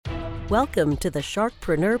Welcome to the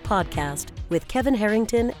Sharkpreneur Podcast with Kevin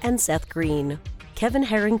Harrington and Seth Green. Kevin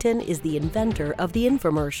Harrington is the inventor of the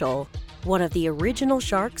infomercial, one of the original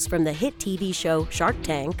sharks from the hit TV show Shark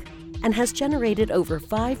Tank, and has generated over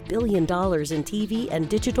 $5 billion in TV and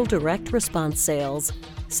digital direct response sales.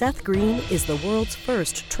 Seth Green is the world's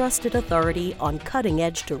first trusted authority on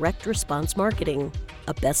cutting-edge direct response marketing,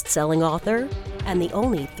 a best-selling author, and the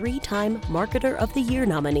only 3-time Marketer of the Year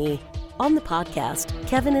nominee. On the podcast,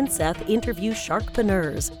 Kevin and Seth interview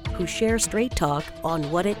sharkpreneurs who share straight talk on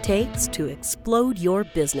what it takes to explode your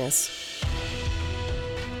business.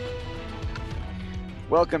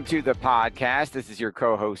 Welcome to the podcast. This is your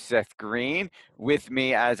co-host, Seth Green. With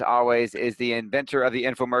me, as always, is the inventor of the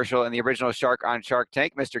infomercial and the original shark on Shark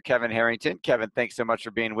Tank, Mr. Kevin Harrington. Kevin, thanks so much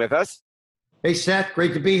for being with us. Hey, Seth.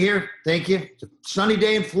 Great to be here. Thank you. It's a sunny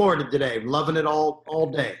day in Florida today. Loving it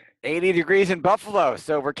all day. 80 degrees in Buffalo,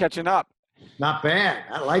 so we're catching up. Not bad.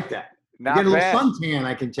 I like that. Not Get a little bad. suntan,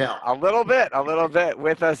 I can tell. A little bit.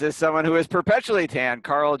 With us is someone who is perpetually tan,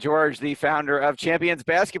 Carl George, the founder of Champions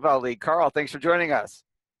Basketball League. Carl, thanks for joining us.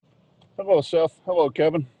 Hello, Seth. Hello,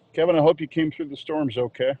 Kevin. Kevin, I hope you came through the storms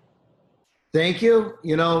okay. Thank you.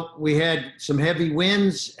 You know, we had some heavy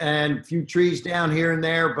winds and a few trees down here and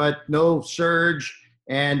there, but no surge.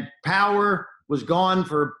 And power was gone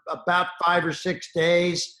for about 5 or 6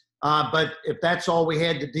 days. But if that's all we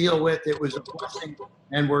had to deal with, it was a blessing,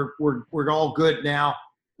 and we're all good now.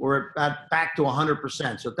 We're back to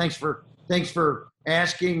 100%. So thanks for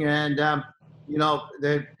asking. And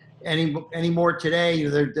any more today?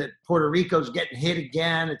 The Puerto Rico's getting hit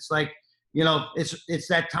again. It's like, it's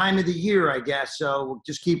that time of the year, I guess. So we'll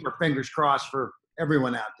just keep our fingers crossed for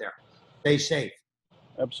everyone out there. Stay safe.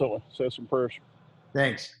 Absolutely. Say some prayers.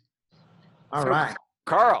 Thanks. All right.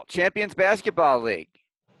 Carl, Champions Basketball League.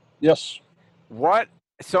 Yes. There have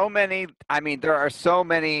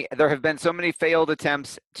been so many failed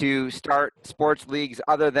attempts to start sports leagues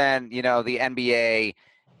other than, the NBA,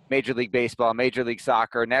 Major League Baseball, Major League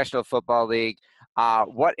Soccer, National Football League.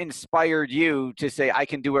 What inspired you to say, I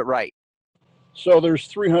can do it right? So there's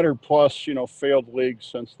 300 plus, failed leagues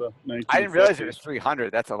since the 1950s. I didn't realize it was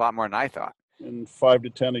 300. That's a lot more than I thought. And 5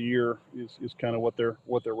 to 10 a year is kind of what they're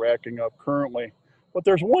racking up currently. But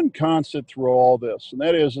there's one constant through all this, and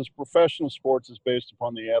that is professional sports is based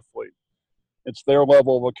upon the athlete. It's their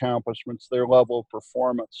level of accomplishments, their level of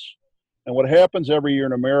performance. And what happens every year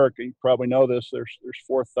in America, you probably know this, there's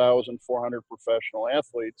 4,400 professional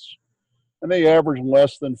athletes, and they average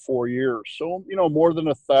less than 4 years. So, more than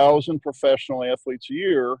 1,000 professional athletes a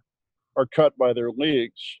year are cut by their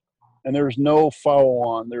leagues. And there's no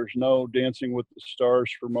follow-on. There's no dancing with the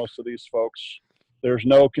stars for most of these folks. There's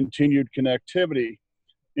no continued connectivity.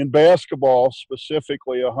 In basketball,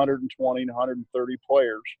 specifically 120 and 130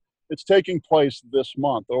 players, it's taking place this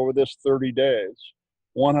month. Over this 30 days,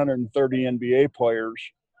 130 NBA players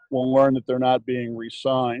will learn that they're not being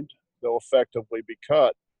re-signed. They'll effectively be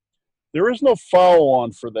cut. There is no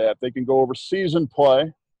follow-on for that. They can go over season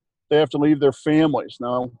play. They have to leave their families.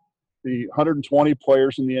 Now, the 120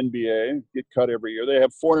 players in the NBA get cut every year. They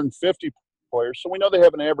have 450 players, so we know they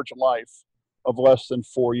have an average life of less than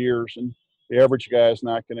 4 years, and the average guy is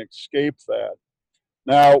not going to escape that.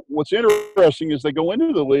 Now, what's interesting is they go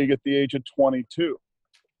into the league at the age of 22,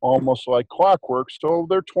 almost like clockwork, so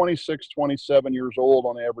they're 26, 27 years old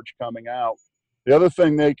on average coming out. The other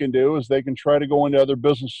thing they can do is they can try to go into other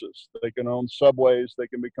businesses. They can own Subways, they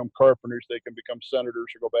can become carpenters, they can become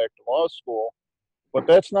senators or go back to law school, but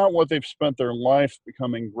that's not what they've spent their life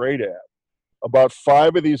becoming great at. About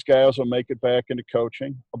 5 of these guys will make it back into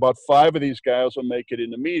coaching. About 5 of these guys will make it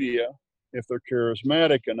into media if they're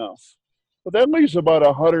charismatic enough. But that leaves about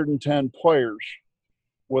 110 players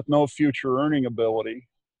with no future earning ability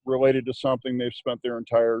related to something they've spent their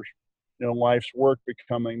entire life's work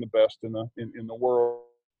becoming the best in the world,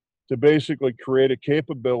 to basically create a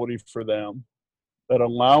capability for them that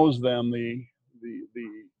allows them the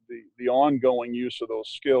ongoing use of those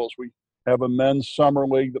skills. We have a men's summer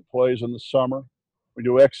league that plays in the summer. We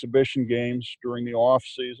do exhibition games during the off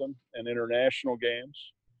season and international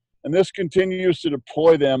games. And this continues to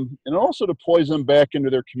deploy them and also deploys them back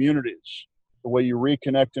into their communities. The way you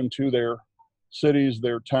reconnect them to their cities,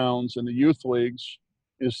 their towns, and the youth leagues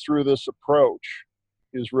is through this approach,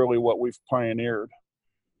 is really what we've pioneered.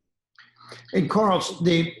 And Carl,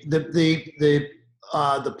 the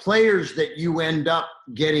players that you end up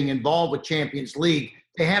getting involved with Champions League,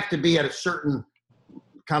 they have to be at a certain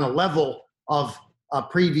kind of level of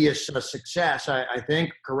previous success, I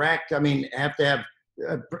think, correct? I mean, had to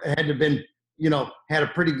have been, had a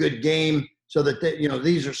pretty good game so that,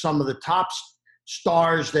 these are some of the top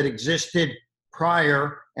stars that existed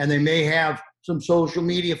prior, and they may have some social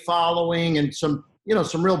media following and some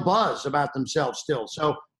real buzz about themselves still.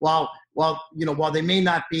 So while they may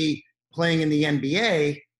not be playing in the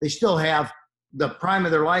NBA, they still have the prime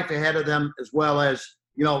of their life ahead of them, as well as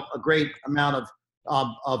a great amount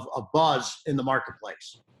of buzz in the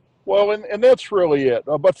marketplace. Well, and that's really it.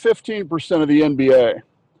 About 15% of the NBA,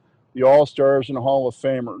 the All-Stars and Hall of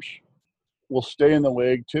Famers, will stay in the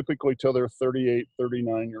league typically till they're 38,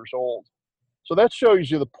 39 years old. So that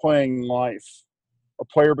shows you the playing life. A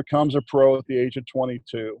player becomes a pro at the age of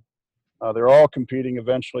 22. They're all competing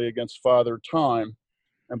eventually against Father Time,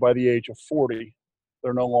 and by the age of 40,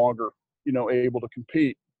 they're no longer, able to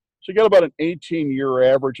compete. So you got about an 18-year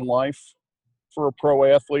average life for a pro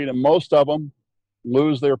athlete, and most of them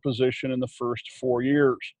lose their position in the first 4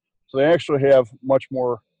 years. So they actually have much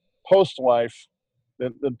more post-life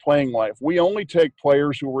than playing life. We only take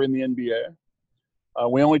players who were in the NBA.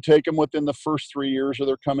 We only take them within the first 3 years of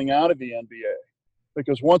their coming out of the NBA.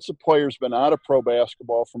 Because once a player's been out of pro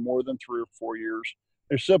basketball for more than 3 or 4 years,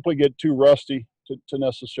 they simply get too rusty to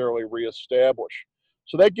necessarily reestablish.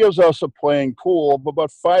 So that gives us a playing pool of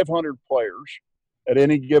about 500 players at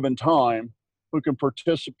any given time who can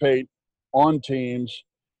participate on teams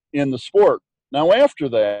in the sport. Now, after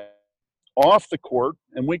that, off the court,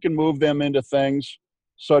 and we can move them into things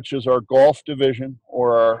such as our golf division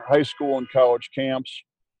or our high school and college camps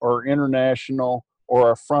or our international or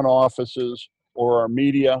our front offices or our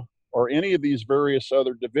media or any of these various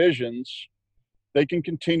other divisions. They can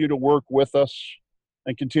continue to work with us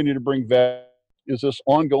and continue to bring value. Is this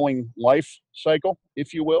ongoing life cycle,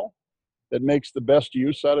 if you will, that makes the best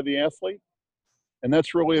use out of the athlete? And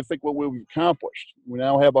that's really, I think, what we've accomplished. We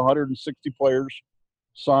now have 160 players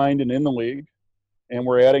signed and in the league, and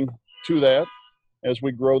we're adding to that as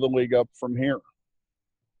we grow the league up from here.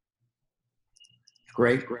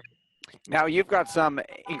 Great. Now, you've got some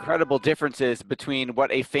incredible differences between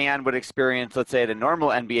what a fan would experience, let's say, at a normal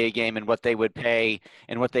NBA game and what they would pay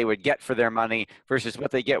and what they would get for their money versus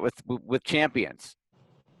what they get with champions.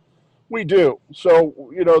 We do.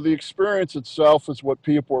 So, the experience itself is what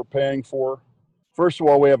people are paying for. First of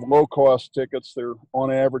all, we have low-cost tickets. They're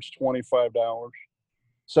on average $25.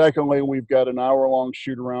 Secondly, we've got an hour-long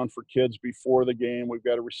shoot-around for kids before the game. We've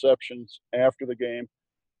got a reception after the game.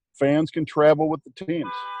 Fans can travel with the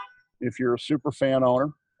teams. If you're a super fan owner,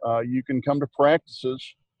 you can come to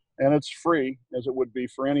practices, and it's free, as it would be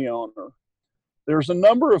for any owner. There's a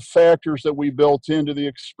number of factors that we built into the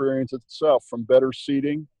experience itself, from better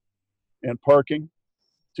seating and parking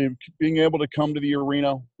to being able to come to the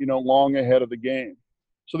arena, long ahead of the game.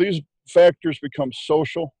 So these factors become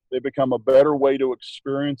social. They become a better way to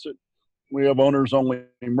experience it. We have owners-only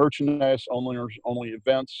merchandise, owners-only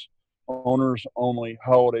events, owners-only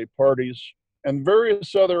holiday parties, and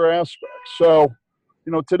various other aspects. So,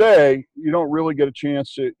 today, you don't really get a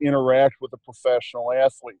chance to interact with a professional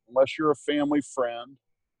athlete unless you're a family friend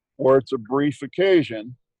or it's a brief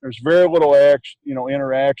occasion. There's very little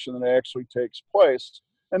interaction that actually takes place,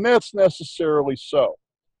 and that's necessarily so.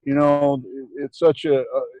 It's such an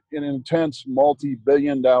intense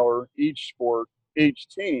multi-billion-dollar each sport, each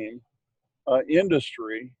team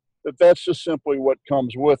industry that's just simply what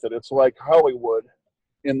comes with it. It's like Hollywood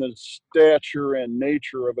in the stature and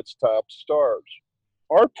nature of its top stars.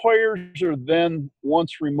 Our players are then,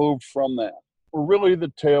 once removed from that, we're really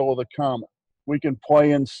the tail of the comet. We can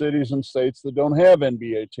play in cities and states that don't have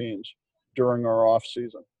NBA teams during our off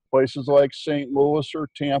season. Places like St. Louis or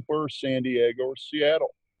Tampa or San Diego or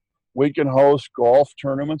Seattle. We can host golf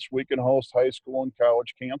tournaments. We can host high school and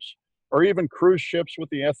college camps, or even cruise ships with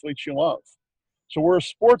the athletes you love. So we're a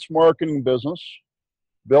sports marketing business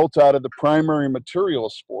built out of the primary material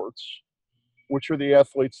of sports, which are the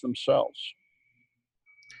athletes themselves.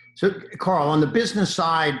 So, Carl, on the business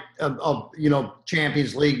side of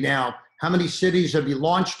Champions League now, how many cities have you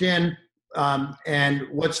launched in, and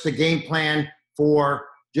what's the game plan for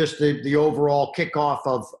just the overall kickoff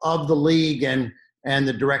of the league and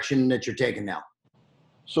the direction that you're taking now?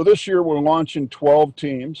 So this year we're launching 12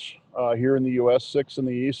 teams here in the U.S., 6 in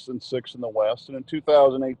the East and 6 in the West. And in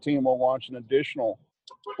 2018, we'll launch an additional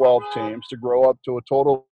 12 teams to grow up to a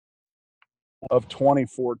total of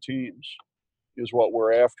 24 teams is what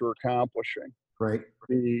we're after accomplishing. Right.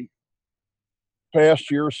 The past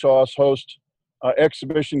year saw us host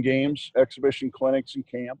exhibition games, exhibition clinics, and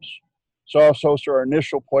camps. Saw us host our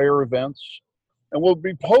initial player events. And we'll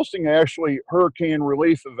be hosting actually hurricane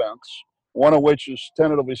relief events, one of which is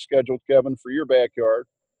tentatively scheduled, Kevin, for your backyard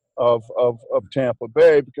of Tampa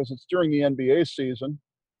Bay, because it's during the NBA season.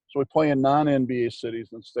 So we play in non-NBA cities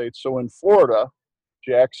and states. So in Florida,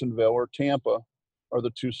 Jacksonville or Tampa, are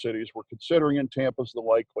the two cities we're considering, and Tampa's the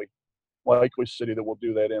likely city that we'll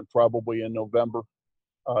do that in, probably in November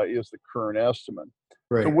is the current estimate.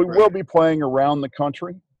 Right, so we will be playing around the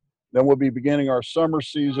country. Then we'll be beginning our summer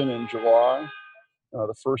season in July.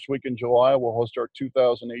 The first week in July, we'll host our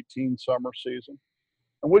 2018 summer season.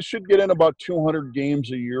 And we should get in about 200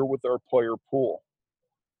 games a year with our player pool.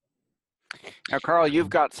 Now, Carl, you've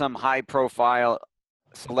got some high-profile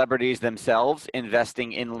celebrities themselves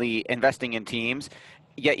investing in teams,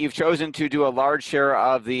 yet you've chosen to do a large share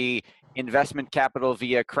of the investment capital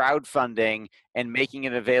via crowdfunding and making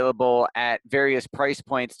it available at various price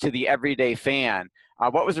points to the everyday fan.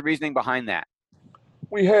 What was the reasoning behind that?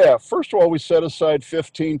 We have. First of all, we set aside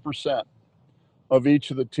 15% of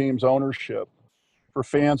each of the team's ownership for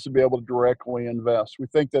fans to be able to directly invest. We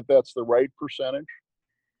think that that's the right percentage.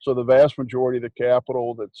 So the vast majority of the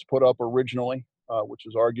capital that's put up originally, which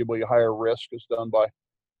is arguably a higher risk, is done by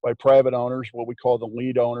private owners, what we call the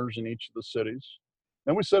lead owners in each of the cities.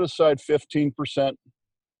 Then we set aside 15%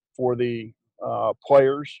 for the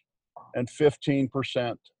players and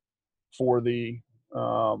 15% for the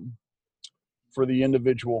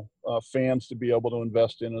individual fans to be able to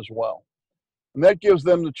invest in as well. And that gives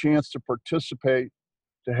them the chance to participate,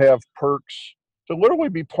 to have perks, to literally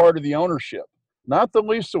be part of the ownership, not the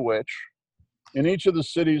least of which, in each of the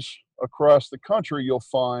cities across the country, you'll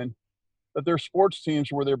find that their sports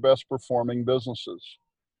teams were their best performing businesses.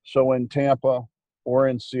 So in Tampa or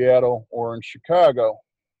in Seattle or in Chicago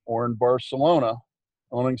or in Barcelona,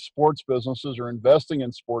 owning sports businesses or investing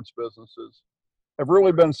in sports businesses have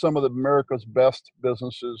really been some of America's best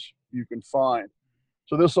businesses you can find.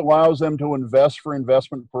 So this allows them to invest for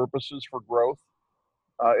investment purposes, for growth.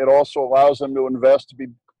 It also allows them to invest to be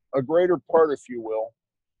a greater part, if you will,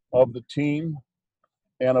 of the team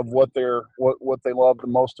and of what they love the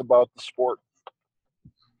most about the sport.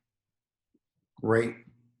 Great.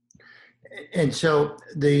 And so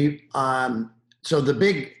the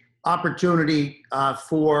big opportunity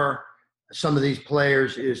for some of these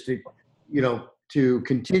players is to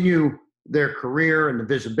continue their career and the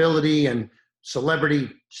visibility and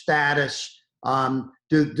celebrity status.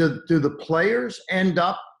 Do the players end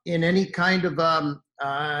up in any kind of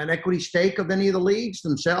an equity stake of any of the leagues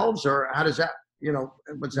themselves, or how does that,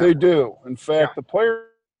 what's that? They do. In fact, the player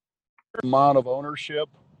amount of ownership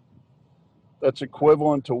that's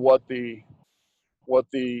equivalent to what the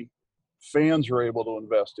fans are able to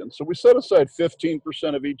invest in. So we set aside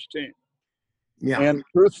 15% of each team. Yeah. And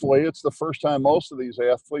truthfully, it's the first time most of these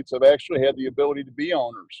athletes have actually had the ability to be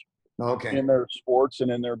owners in their sports and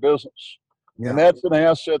in their business. Yeah. And that's an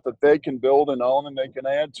asset that they can build and own and they can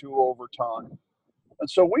add to over time. And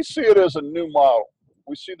so we see it as a new model.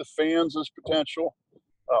 We see the fans as potential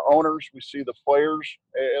owners. We see the players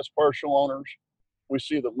as partial owners. We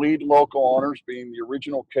see the lead local owners being the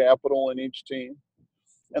original capital in each team.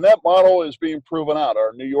 And that model is being proven out.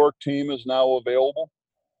 Our New York team is now available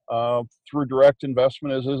through direct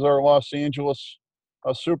investment, as is our Los Angeles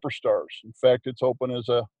Superstars. In fact, it's open as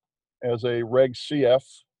a Reg CF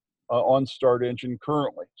on Start Engine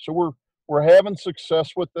currently. So we're having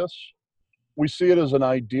success with this. We see it as an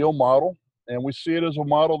ideal model, and we see it as a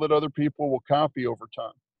model that other people will copy over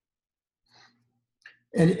time.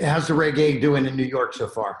 And how's the Reg A doing in New York so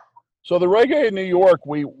far? So the Reg A in New York,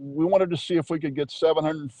 we wanted to see if we could get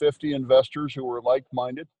 750 investors who were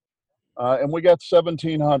like-minded, and we got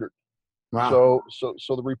 1,700. Wow. So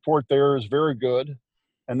the report there is very good,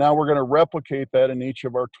 and now we're going to replicate that in each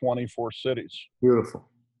of our 24 cities. Beautiful.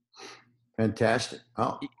 Fantastic.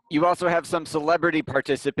 Oh. You also have some celebrity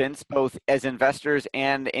participants, both as investors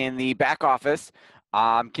and in the back office.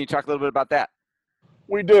 Can you talk a little bit about that?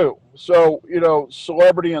 We do. So,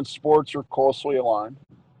 celebrity and sports are closely aligned.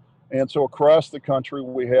 And so across the country,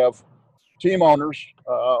 we have team owners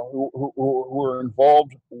who are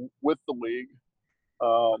involved with the league.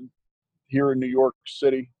 Here in New York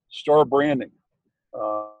City, Star Branding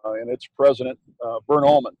and its president, Vern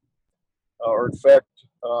Ullman, are in fact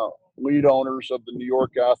lead owners of the New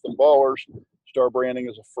York Gotham Ballers. Star Branding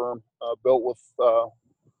is a firm built with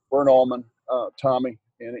Vern Ullman, Tommy,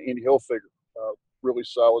 and Andy Hilfiger. Really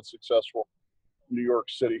solid, successful New York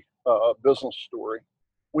City business story.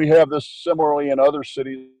 We have this similarly in other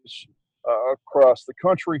cities across the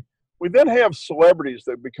country. We then have celebrities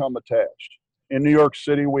that become attached. In New York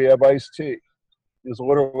City, we have Ice-T. He's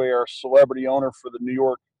literally our celebrity owner for the New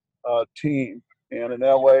York team. And in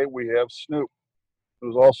LA, we have Snoop,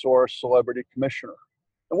 who's also our celebrity commissioner.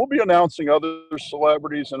 And we'll be announcing other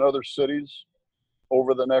celebrities in other cities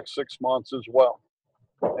over the next 6 months as well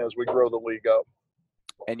as we grow the league up.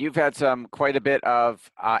 And you've had quite a bit of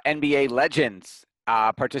NBA legends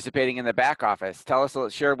participating in the back office.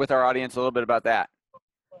 Share with our audience a little bit about that.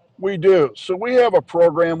 We do. So we have a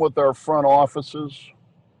program with our front offices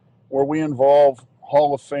where we involve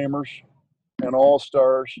Hall of Famers and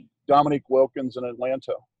All-Stars. Dominique Wilkins in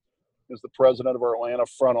Atlanta is the president of our Atlanta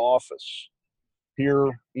front office.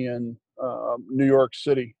 Here in New York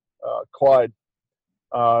City, Clyde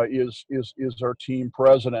is our team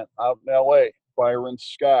president. Out in LA, Byron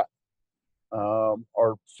Scott.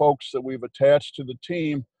 Are folks that we've attached to the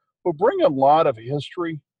team who bring a lot of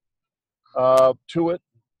history to it.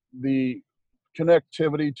 The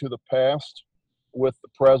connectivity to the past with the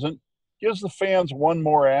present gives the fans one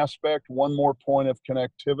more aspect, one more point of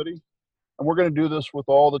connectivity. And we're going to do this with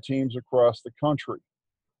all the teams across the country.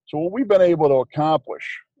 So what we've been able to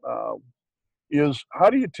accomplish is, how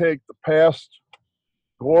do you take the past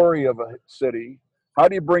glory of a city? How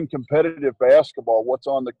do you bring competitive basketball? What's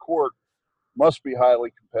on the court must be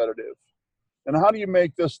highly competitive. And how do you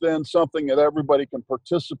make this then something that everybody can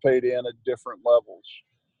participate in at different levels?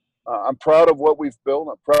 I'm proud of what we've built.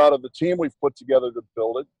 I'm proud of the team we've put together to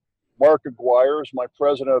build it. Mark Aguirre is my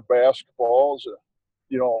president of basketball, is a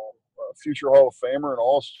future Hall of Famer and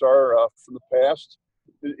All-Star from the past.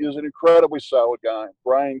 Is an incredibly solid guy.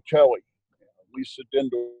 Brian Kelly, Lisa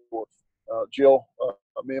Dindorf, Jill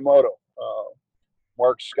Miyamoto,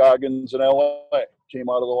 Mark Scoggins in LA, came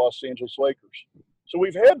out of the Los Angeles Lakers. So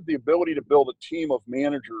we've had the ability to build a team of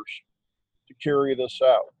managers to carry this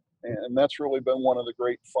out. And that's really been one of the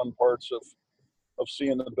great fun parts of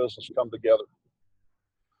seeing the business come together.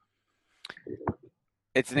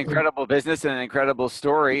 It's an incredible business and an incredible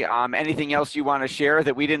story. Anything else you want to share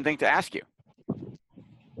that we didn't think to ask you?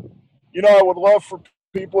 I would love for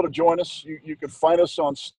people to join us. You can find us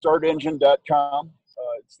on startengine.com.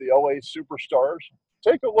 It's the LA Superstars.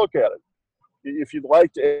 Take a look at it. If you'd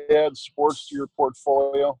like to add sports to your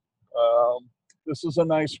portfolio, this is a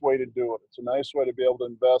nice way to do it. It's a nice way to be able to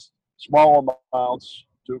invest small amounts,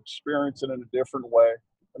 to experience it in a different way,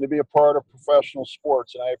 and to be a part of professional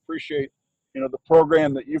sports. And I appreciate, the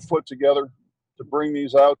program that you've put together to bring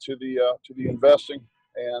these out to the investing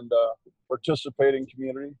and participating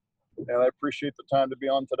community. And I appreciate the time to be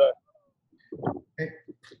on today. Hey,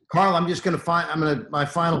 Carl, my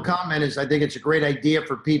final comment is, I think it's a great idea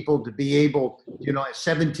for people to be able,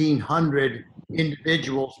 1,700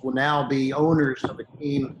 individuals will now be owners of a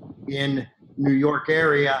team in New York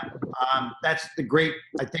area. That's the great,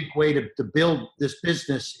 I think, way to build this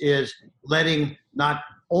business, is letting not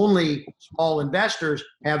only small investors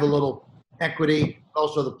have a little equity, but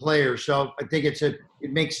also the players. So I think it's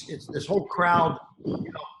this whole crowd,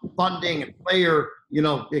 funding and player,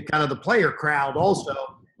 kind of the player crowd also.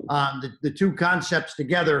 The two concepts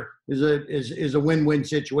together is a win-win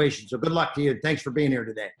situation. So good luck to you. Thanks for being here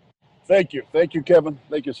today. Thank you. Thank you, Kevin.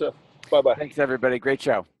 Thank you, Seth. Bye-bye. Thanks, everybody. Great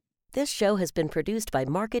show. This show has been produced by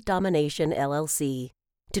Market Domination, LLC.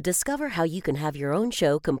 To discover how you can have your own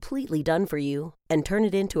show completely done for you and turn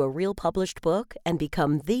it into a real published book and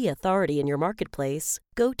become the authority in your marketplace,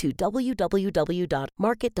 go to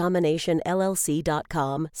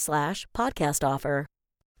www.marketdominationllc.com/podcast offer.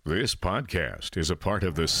 This podcast is a part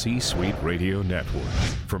of the C-Suite Radio Network.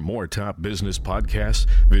 For more top business podcasts,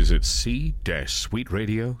 visit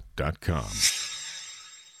c-suiteradio.com.